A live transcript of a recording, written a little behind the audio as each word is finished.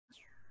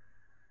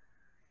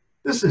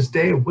This is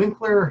Dave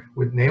Winkler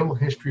with Naval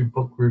History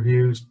Book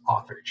Reviews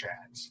Author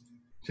Chats.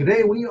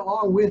 Today we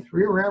are with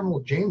Rear Admiral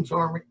James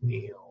R.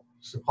 McNeal,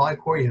 Supply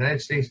Corps, United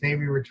States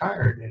Navy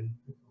retired, and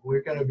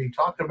we're going to be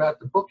talking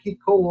about the book he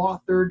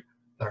co-authored,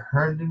 The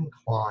Herndon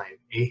Climb,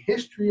 A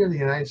History of the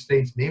United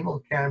States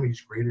Naval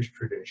Academy's Greatest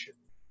Tradition.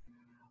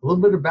 A little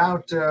bit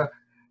about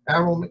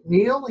Admiral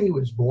McNeal. He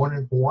was born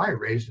in Hawaii,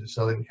 raised in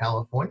Southern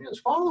California. His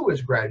father was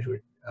a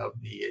graduate of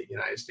the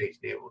United States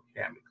Naval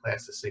Academy,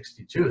 class of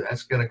 '62.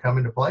 That's going to come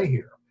into play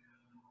here.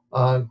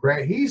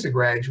 He's a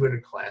graduate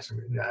of class of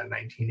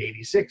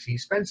 1986. He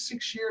spent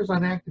 6 years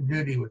on active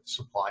duty with the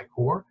Supply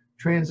Corps,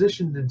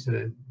 transitioned into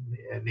the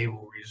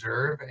Naval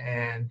Reserve,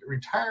 and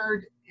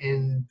retired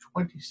in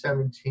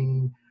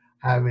 2017,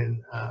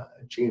 having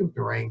achieved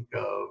the rank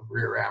of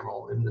Rear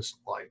Admiral in the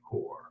Supply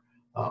Corps.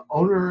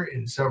 Owner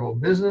in several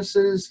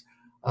businesses.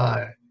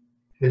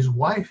 His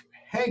wife,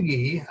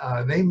 Peggy,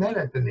 they met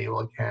at the Naval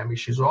Academy.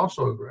 She's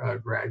also a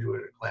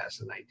graduate of class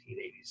of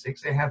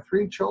 1986. They have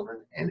 3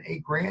 children and a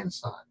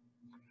grandson.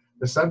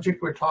 The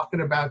subject we're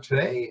talking about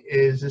today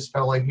is this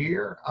fella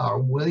here,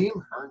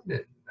 William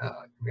Herndon.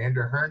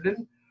 Commander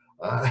Herndon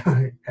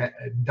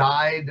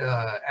died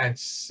at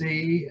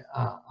sea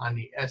on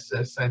the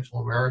SS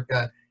Central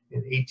America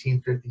in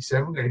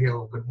 1857. We're going to hear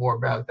a little bit more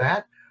about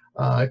that.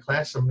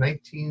 Class of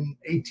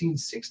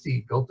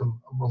 1860 built a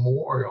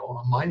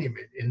memorial, a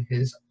monument in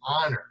his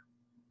honor.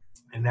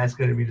 And that's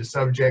going to be the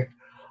subject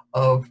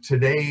of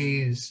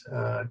today's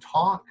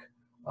talk,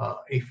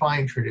 a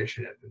fine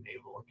tradition at the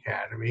Naval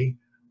Academy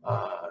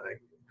that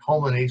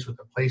culminates with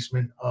the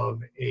placement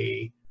of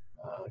a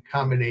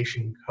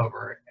combination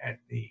cover at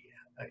the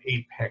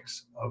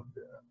apex of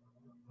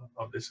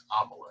this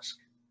obelisk.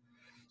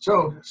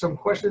 So some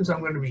questions I'm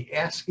going to be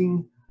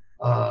asking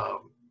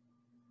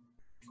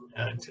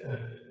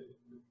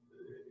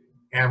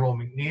Admiral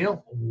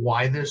McNeal.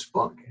 Why this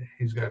book?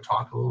 He's going to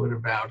talk a little bit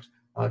about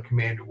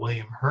Commander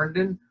William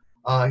Herndon.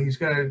 He's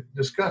going to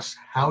discuss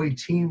how he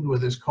teamed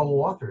with his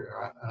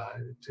co-author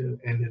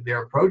and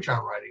their approach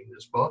on writing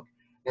this book.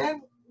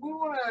 And we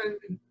want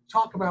to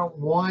talk about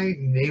why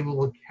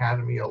Naval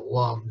Academy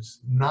alums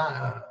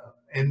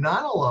and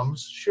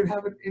non-alums should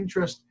have an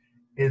interest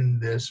in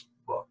this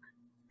book.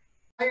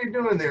 How you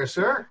doing there,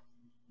 sir?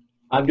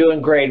 I'm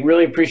doing great.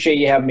 Really appreciate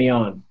you having me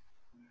on.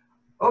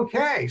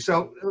 Okay,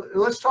 so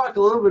let's talk a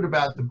little bit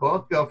about the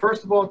book.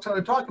 First of all,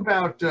 talk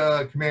about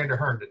Commander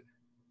Herndon.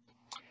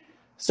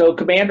 So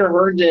Commander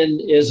Herndon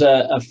is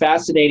a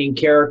fascinating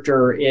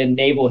character in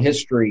naval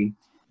history.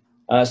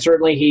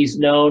 Certainly he's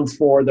known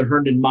for the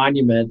Herndon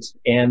Monument,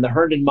 and the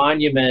Herndon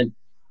Monument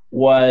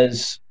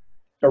was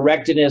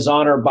erected in his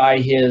honor by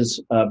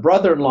his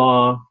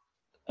brother-in-law,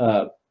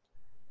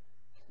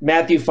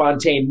 Matthew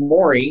Fontaine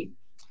Maury,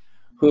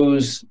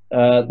 who's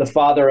the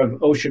father of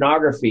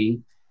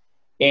oceanography.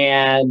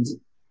 And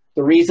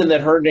the reason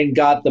that Herndon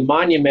got the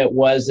monument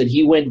was that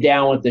he went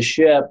down with the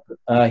ship,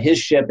 his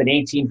ship in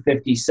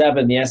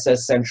 1857, the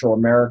SS Central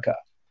America.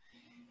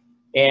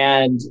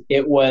 And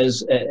it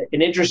was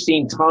an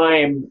interesting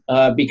time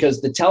because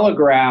the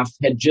telegraph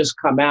had just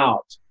come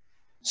out.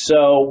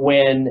 So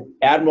when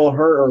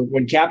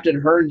Captain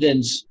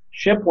Herndon's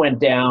ship went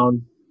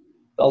down,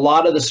 a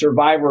lot of the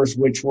survivors,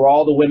 which were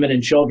all the women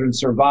and children,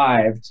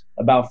 survived.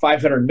 About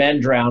 500 men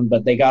drowned,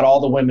 but they got all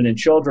the women and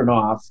children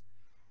off.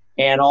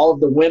 And all of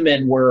the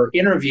women were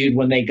interviewed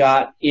when they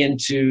got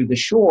into the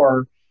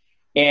shore,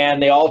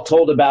 and they all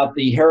told about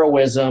the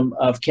heroism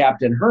of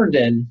Captain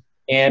Herndon.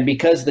 And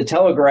because the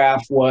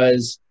telegraph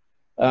was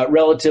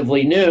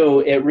relatively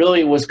new, it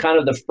really was kind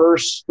of the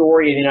first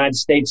story in the United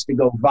States to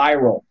go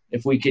viral,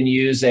 if we can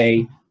use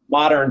a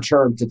modern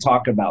term to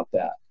talk about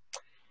that.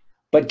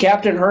 But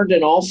Captain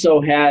Herndon also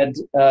had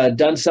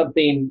done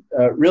something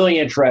really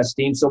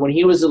interesting. So when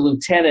he was a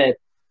lieutenant,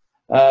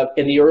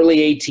 in the early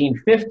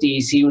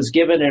 1850s, he was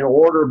given an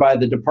order by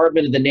the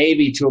Department of the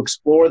Navy to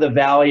explore the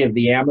valley of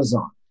the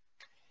Amazon.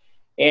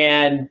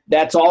 And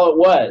that's all it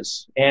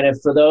was. And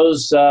if for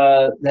those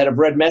that have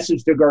read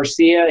Message to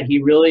Garcia,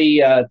 he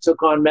really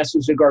took on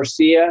Message to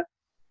Garcia,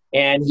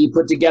 and he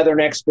put together an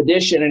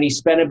expedition, and he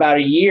spent about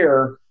a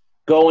year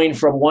going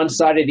from one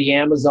side of the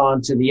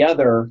Amazon to the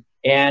other.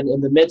 And in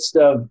the midst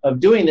of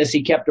doing this,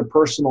 he kept a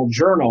personal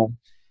journal.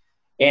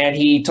 And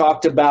he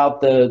talked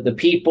about the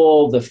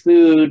people, the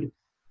food,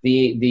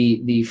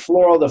 the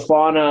flora, the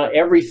fauna,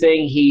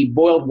 everything. He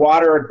boiled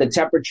water at the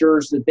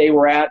temperatures that they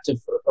were at,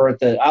 or at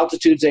the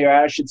altitudes they were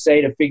at, I should say,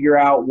 to figure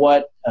out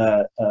what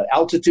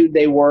altitude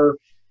they were.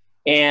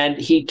 And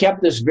he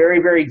kept this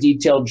very, very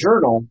detailed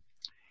journal.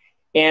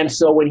 And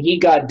so when he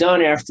got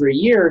done after a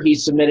year, he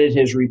submitted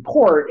his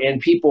report,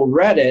 and people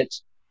read it.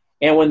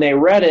 And when they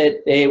read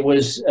it, it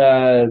was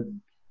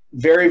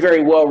very,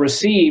 very well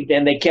received,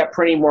 and they kept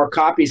printing more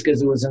copies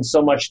because it was in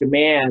so much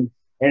demand.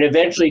 And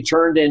eventually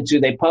turned into,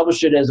 they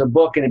published it as a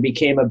book, and it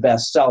became a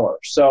bestseller.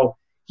 So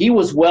he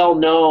was well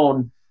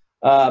known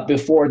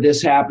before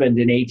this happened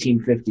in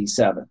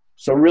 1857.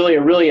 So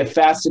really a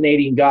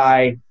fascinating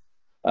guy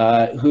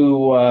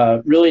who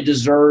really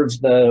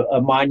deserves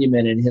a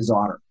monument in his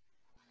honor.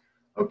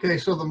 Okay,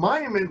 so the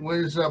monument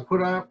was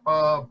put up,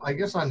 I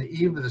guess, on the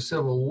eve of the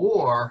Civil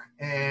War.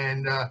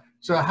 And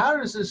so how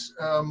does this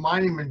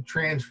monument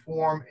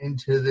transform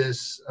into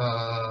this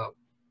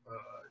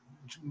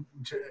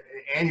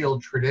annual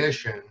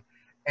tradition?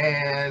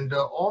 And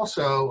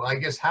also, I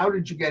guess, how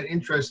did you get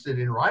interested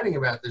in writing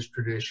about this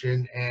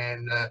tradition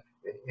and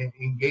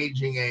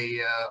engaging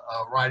a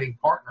writing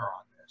partner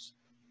on this?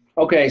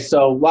 Okay,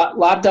 so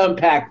lot to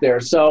unpack there.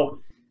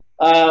 So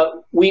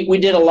we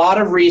did a lot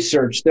of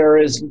research. There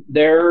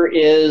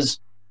is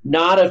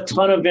not a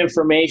ton of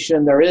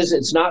information.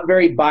 It's not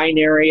very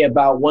binary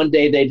about one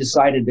day they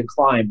decided to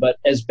climb, but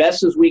as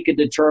best as we could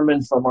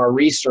determine from our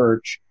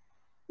research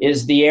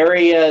is the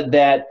area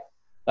that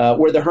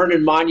where the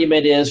Herndon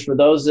Monument is, for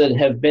those that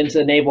have been to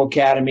the Naval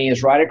Academy,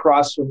 is right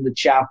across from the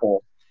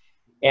chapel.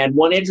 And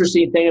one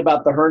interesting thing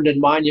about the Herndon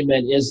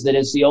Monument is that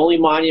it's the only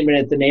monument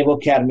at the Naval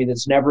Academy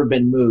that's never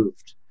been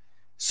moved.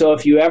 So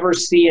if you ever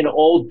see an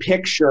old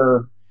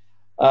picture,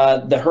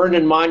 the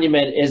Herndon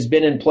Monument has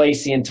been in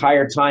place the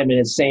entire time in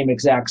its same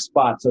exact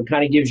spot. So it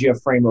kind of gives you a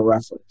frame of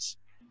reference.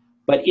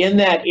 But in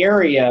that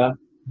area,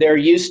 there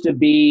used to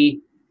be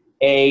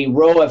a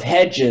row of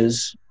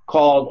hedges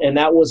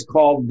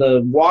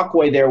the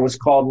walkway there was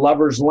called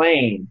Lover's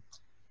Lane.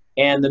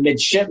 And the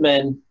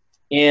midshipmen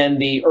in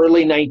the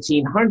early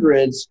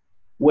 1900s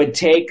would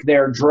take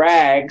their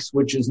drags,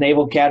 which is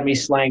Naval Academy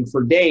slang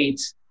for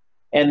dates,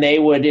 and they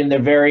would, in the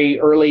very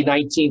early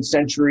 19th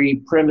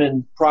century prim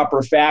and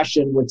proper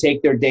fashion, would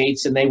take their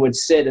dates and they would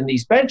sit in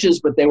these benches,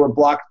 but they were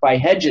blocked by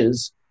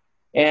hedges.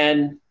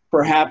 And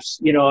perhaps,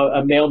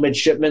 a male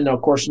midshipman,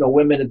 of course, no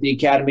women at the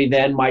academy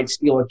then, might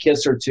steal a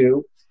kiss or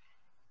two.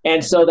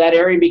 And so that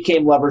area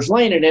became Lover's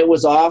Lane, and it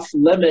was off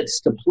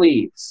limits to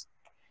plebes.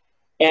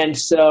 And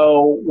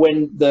so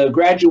when the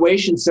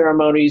graduation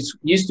ceremonies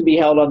used to be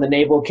held on the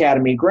Naval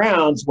Academy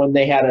grounds, when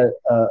they had a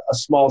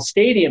small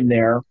stadium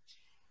there,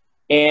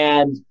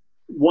 and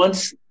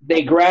once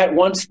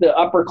the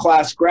upper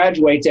class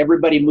graduates,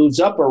 everybody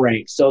moves up a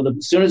rank. So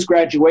as soon as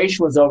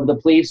graduation was over, the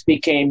plebes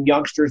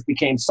youngsters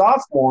became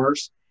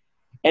sophomores.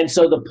 And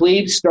so the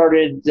plebes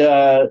started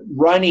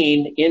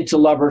running into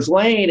Lover's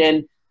Lane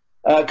and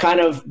kind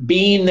of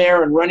being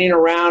there and running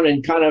around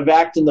and kind of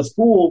acting the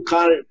fool,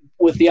 kind of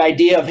with the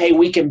idea of, hey,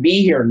 we can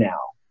be here now.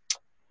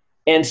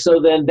 And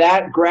so then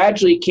that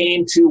gradually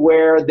came to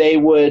where they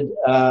would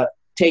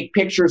take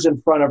pictures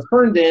in front of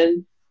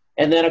Herndon.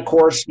 And then, of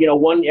course,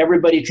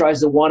 everybody tries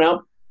to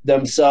one-up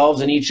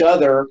themselves and each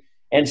other.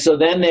 And so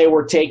then they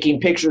were taking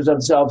pictures of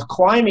themselves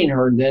climbing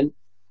Herndon.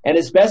 And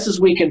as best as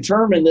we can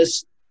determine,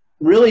 this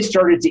really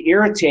started to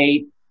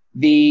irritate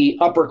the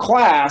upper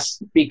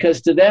class,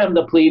 because to them,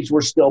 the plebes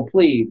were still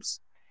plebes.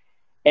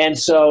 And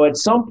so at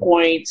some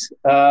point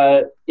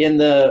in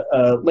the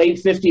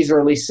late 50s,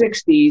 early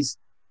 60s,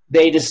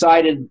 they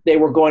decided they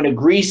were going to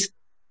grease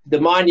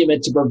the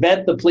monument to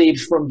prevent the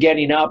plebes from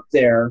getting up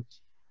there.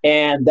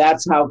 And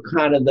that's how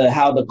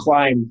the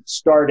climb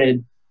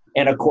started.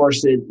 And of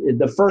course,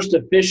 the first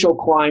official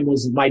climb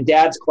was my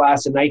dad's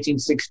class in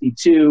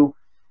 1962.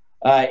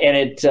 And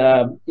it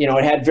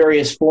had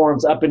various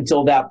forms up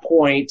until that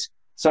point.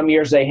 Some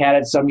years they had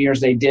it, some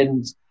years they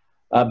didn't.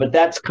 But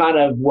that's kind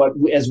of what,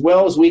 as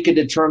well as we could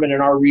determine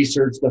in our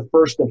research, the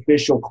first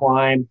official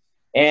climb.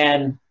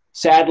 And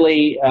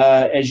sadly,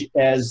 as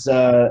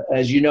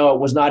you know, it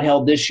was not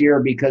held this year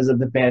because of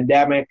the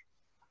pandemic.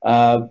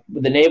 The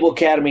Naval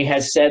Academy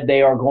has said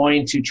they are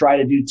going to try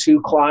to do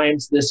 2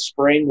 climbs this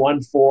spring,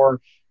 one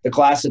for the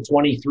class of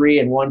 23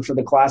 and one for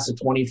the class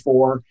of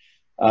 24.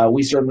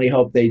 We certainly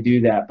hope they do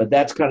that. But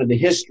that's kind of the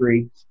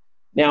history.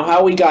 Now,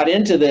 how we got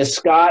into this,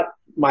 Scott,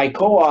 my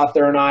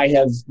co-author, and I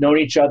have known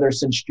each other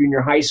since junior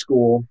high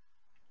school,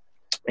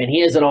 and he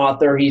is an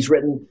author. He's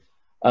written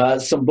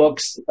some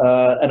books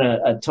and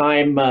a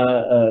time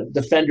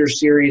Defender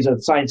series,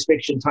 a science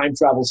fiction time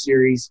travel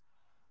series.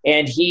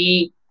 And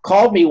he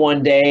called me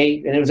one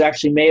day, and it was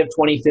actually May of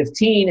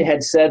 2015,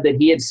 had said that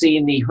he had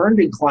seen the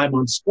Herndon Climb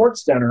on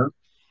SportsCenter.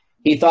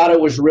 He thought it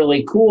was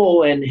really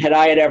cool, and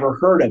I had ever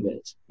heard of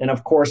it. And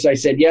of course I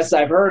said, yes,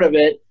 I've heard of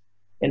it.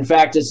 In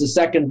fact, it's the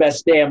second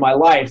best day of my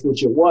life,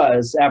 which it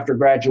was after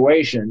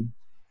graduation.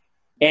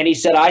 And he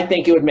said, I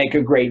think it would make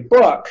a great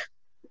book.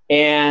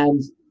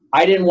 And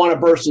I didn't want to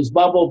burst his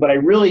bubble, but I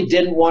really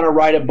didn't want to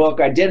write a book.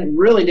 I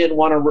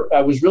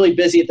was really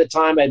busy at the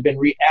time. I'd been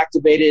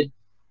reactivated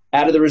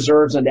out of the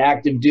reserves into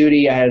active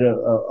duty. I had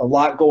a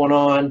lot going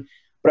on,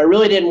 but I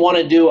really didn't want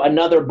to do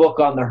another book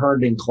on the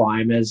Herndon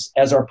Climb. As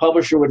our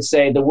publisher would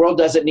say, the world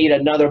doesn't need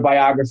another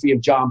biography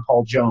of John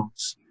Paul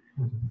Jones.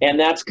 And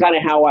that's kind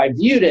of how I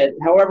viewed it.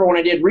 However, when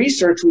I did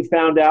research, we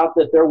found out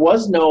that there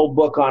was no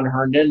book on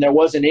Herndon. There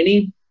wasn't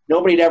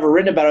nobody had ever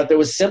written about it. There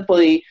was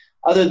simply,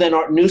 other than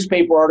our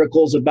newspaper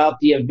articles about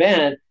the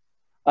event,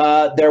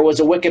 there was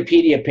a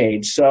Wikipedia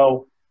page.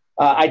 So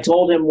I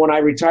told him when I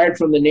retired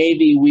from the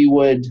Navy, we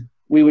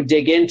would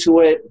dig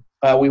into it.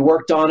 We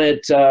worked on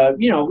it,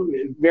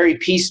 very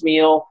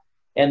piecemeal.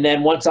 And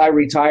then once I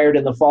retired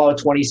in the fall of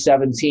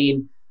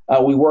 2017,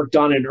 we worked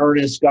on it in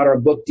earnest, got our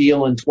book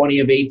deal in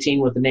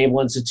 2018 with the Naval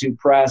Institute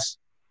Press.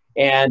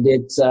 and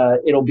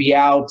it'll be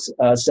out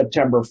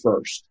September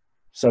 1st.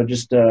 So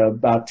just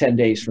about 10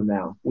 days from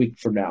now, week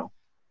from now.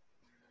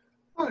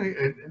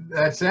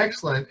 That's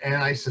excellent, and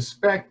I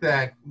suspect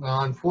that,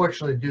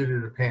 unfortunately, due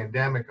to the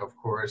pandemic, of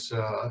course,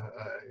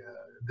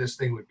 this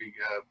thing would be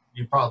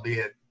you probably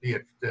be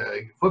at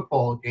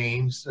football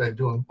games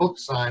doing book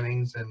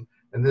signings, and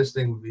this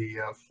thing would be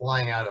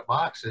flying out of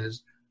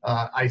boxes.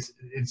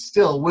 It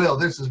still will.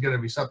 This is going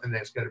to be something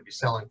that's going to be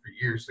selling for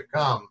years to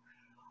come.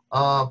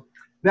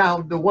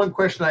 Now, the one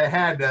question I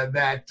had,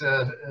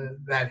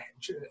 that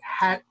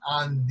hat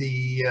on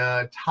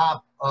the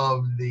top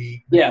of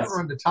the yes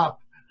on the top.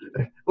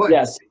 What,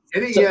 yes.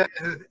 Anything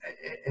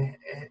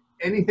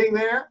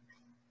there?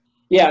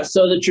 Yeah.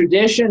 So the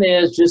tradition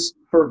is, just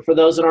for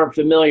those that aren't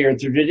familiar,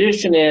 the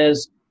tradition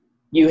is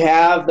you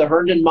have the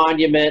Herndon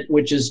Monument,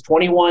 which is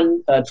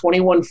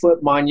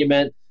 21-foot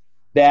monument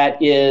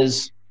that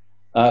is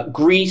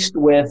greased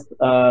with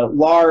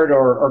lard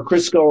or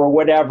Crisco or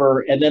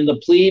whatever, and then the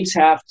plebes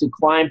have to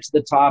climb to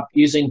the top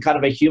using kind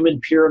of a human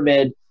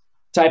pyramid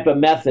type of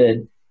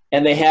method,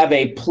 and they have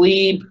a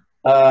plebe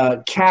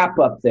cap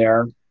up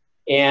there.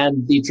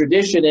 And the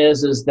tradition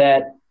is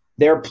that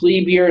their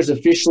plebe year is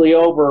officially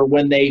over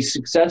when they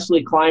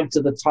successfully climb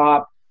to the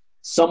top.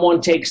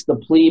 Someone takes the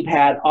plebe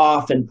hat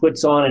off and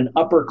puts on an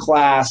upper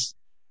class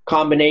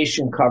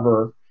combination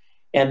cover,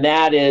 and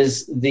that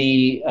is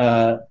the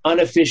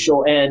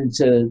unofficial end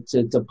to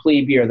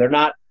plebe year. They're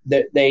not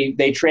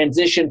they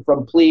transition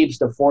from plebes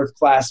to fourth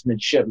class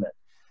midshipmen.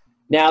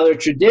 Now their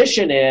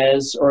tradition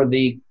is, or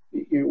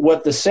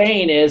what the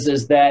saying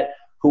is that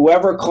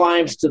whoever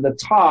climbs to the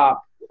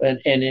top and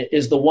it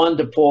is the one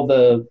to pull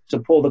the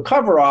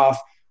cover off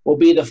will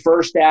be the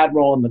first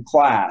admiral in the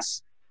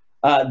class.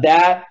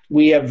 That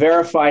we have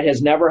verified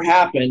has never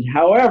happened.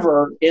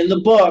 However, in the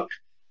book,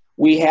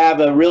 we have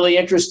a really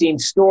interesting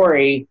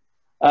story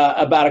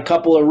about a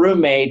couple of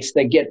roommates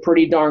that get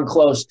pretty darn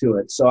close to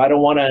it. So I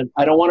don't want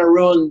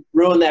to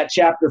ruin that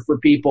chapter for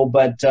people,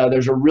 but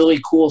there's a really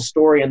cool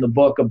story in the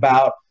book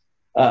about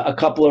a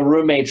couple of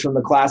roommates from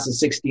the class of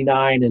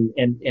 '69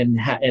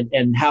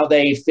 and how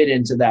they fit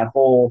into that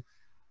whole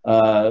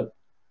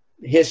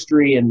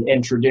history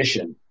and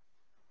tradition.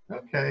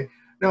 Okay.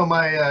 No,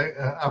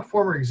 our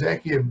former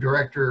executive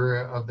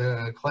director of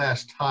the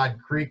class, Todd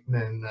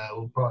Creekman,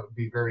 will probably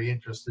be very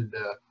interested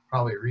to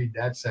probably read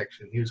that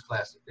section. He was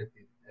class of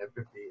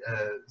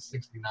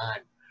 69.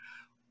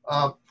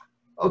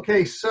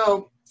 Okay,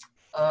 so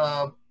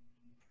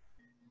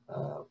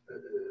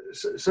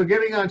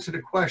getting on to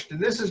the question,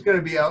 this is going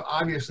to be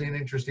obviously an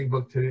interesting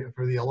book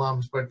for the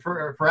alums, but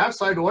for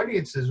outside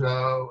audiences,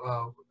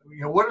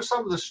 what are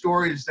some of the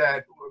stories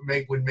that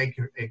would make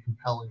it a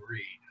compelling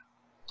read?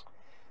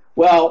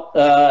 Well,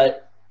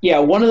 yeah,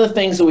 one of the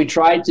things that we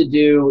tried to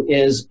do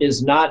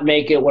is not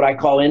make it what I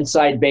call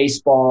inside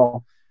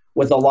baseball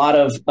with a lot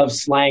of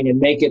slang and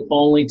make it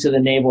only to the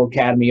Naval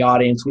Academy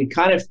audience. We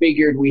kind of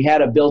figured we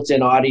had a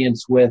built-in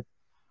audience with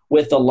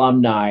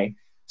alumni.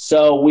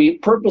 So we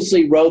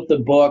purposely wrote the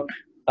book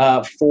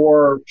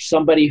for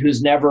somebody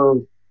who's never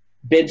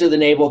been to the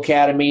Naval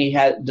Academy,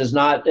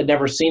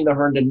 never seen the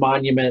Herndon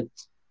Monument.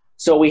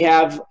 So we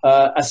have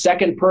a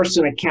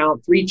second-person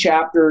account, 3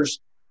 chapters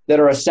that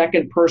are a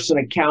second-person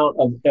account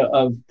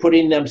of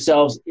putting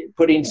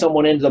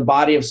someone into the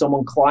body of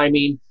someone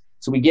climbing.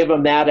 So we give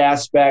them that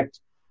aspect.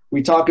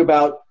 We talk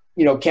about,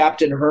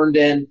 Captain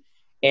Herndon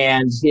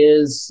and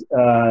his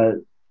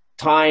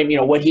time,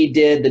 what he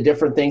did, the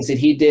different things that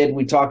he did.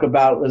 We talked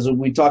about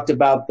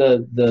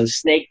the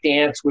snake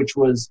dance, which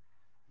was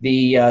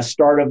the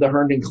start of the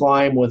Herndon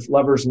Climb with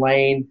Lover's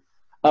Lane.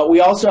 We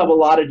also have a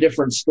lot of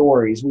different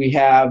stories. We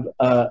have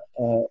a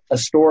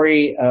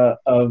story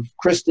of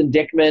Kristen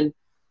Dickman,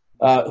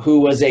 who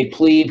was a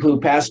plebe who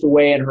passed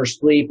away in her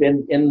sleep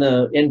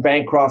in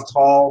Bancroft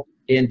Hall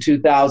in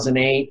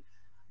 2008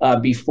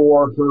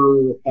 before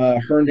her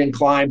Herndon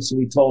Climb. So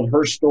we told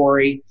her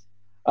story.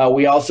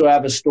 We also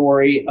have a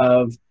story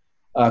of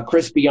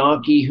Chris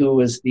Bianchi, who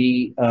was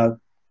the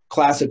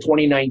class of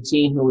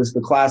 2019, who was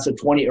the class of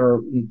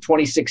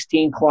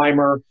 2016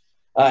 climber,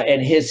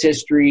 and his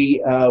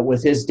history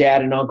with his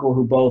dad and uncle,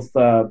 who both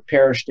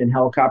perished in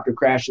helicopter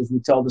crashes. We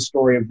tell the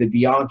story of the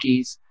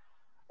Bianchis.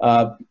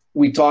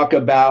 We talk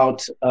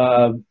about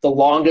the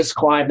longest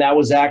climb. That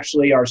was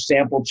actually our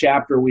sample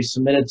chapter we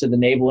submitted to the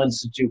Naval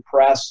Institute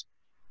Press.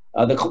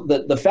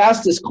 The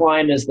fastest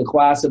climb is the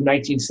class of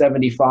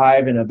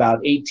 1975 in about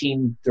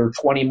 18 or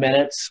 20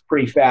 minutes,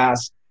 pretty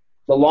fast.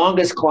 The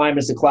longest climb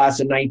is the class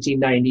of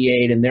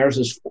 1998, and theirs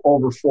is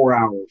over 4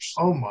 hours.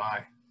 Oh,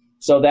 my.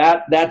 So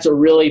that's a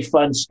really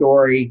fun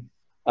story.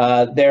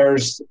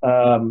 There's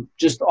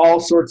just all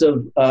sorts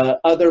of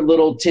other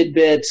little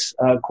tidbits.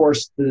 Of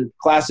course, the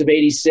class of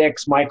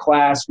 '86, my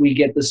class, we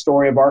get the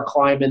story of our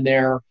climb in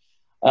there.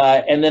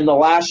 And then the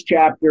last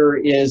chapter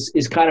is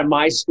kind of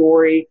my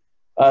story.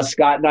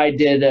 Scott and I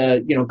did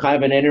kind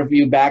of an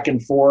interview back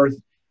and forth,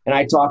 and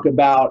I talk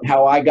about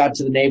how I got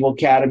to the Naval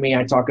Academy.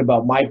 I talk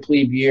about my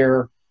plebe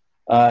year,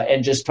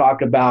 and just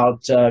talk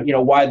about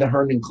why the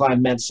Herndon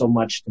Climb meant so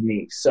much to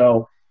me.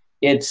 So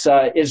it's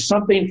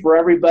something for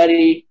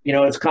everybody. You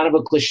know, it's kind of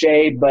a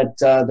cliche, but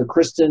the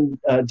Kristen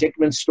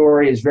Dickman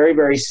story is very,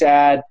 very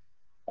sad.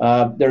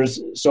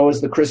 So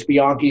is the Chris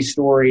Bianchi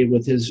story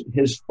with his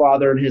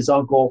father and his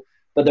uncle.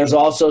 But there's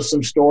also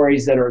some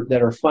stories that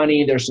are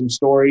funny. There's some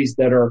stories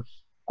that are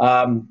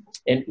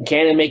and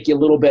can make you a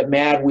little bit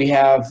mad. We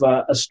have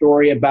a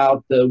story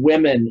about the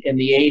women in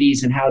the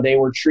 80s and how they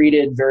were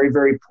treated very,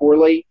 very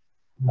poorly.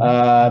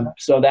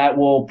 So that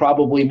will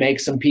probably make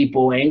some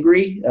people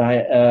angry.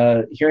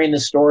 Hearing the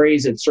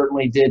stories, it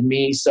certainly did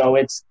me. So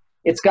it's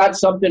got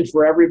something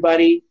for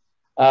everybody.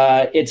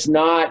 It's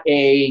not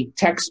a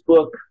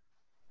textbook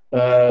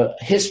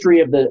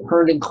history of the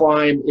Herndon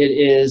Climb. It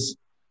is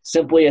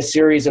simply a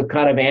series of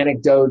kind of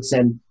anecdotes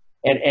and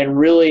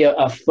really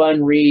a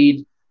fun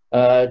read.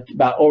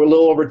 About a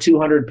little over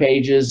 200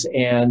 pages,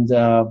 and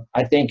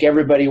I think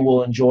everybody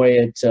will enjoy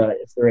it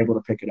if they're able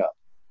to pick it up.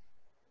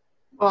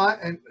 Well,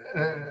 I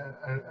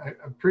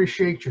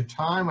appreciate your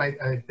time.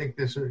 I think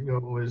this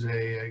was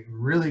a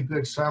really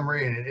good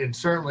summary, and it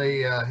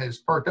certainly has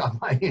perked up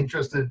my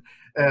interest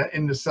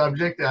in the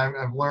subject.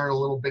 I've learned a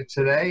little bit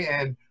today,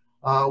 and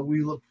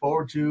we look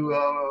forward to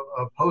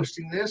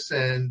posting this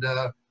and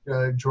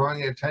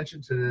drawing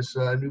attention to this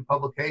new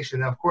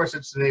publication. Now, of course,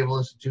 it's the Naval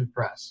Institute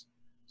Press.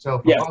 So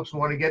for folks who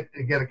want to get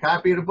a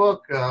copy of the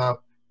book,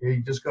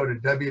 you just go to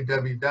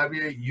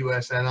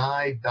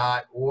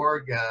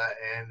www.usni.org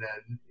and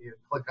you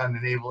click on the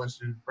Naval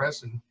Institute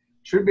Press, and it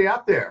should be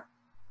out there.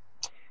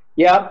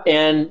 Yep,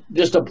 and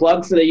just a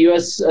plug for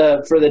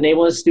the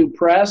Naval Institute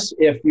Press.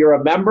 If you're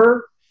a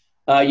member,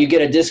 you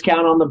get a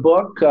discount on the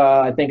book.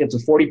 I think it's a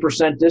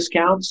 40%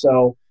 discount.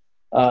 So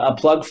a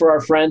plug for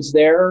our friends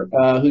there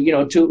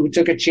who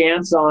took a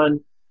chance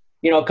on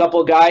a couple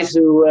of guys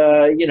who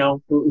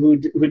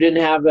didn't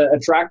have a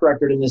track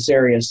record in this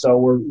area. So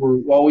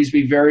we'll always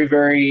be very,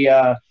 very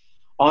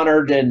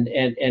honored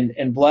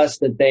and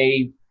blessed that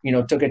they,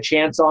 took a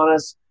chance on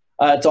us.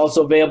 It's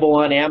also available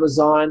on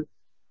Amazon.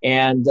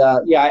 And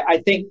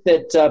I think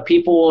that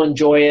people will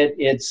enjoy it.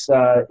 It's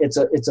a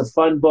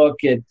fun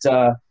book.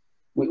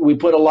 We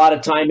put a lot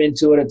of time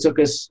into it. It took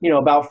us,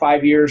 about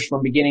 5 years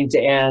from beginning to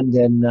end.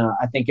 And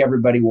I think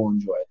everybody will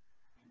enjoy it.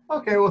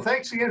 Okay. Well,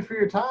 thanks again for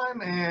your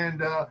time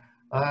and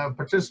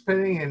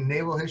participating in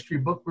Naval History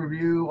Book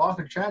Review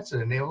Author Chats at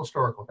the Naval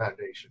Historical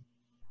Foundation.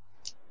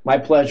 My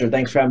pleasure.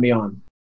 Thanks for having me on.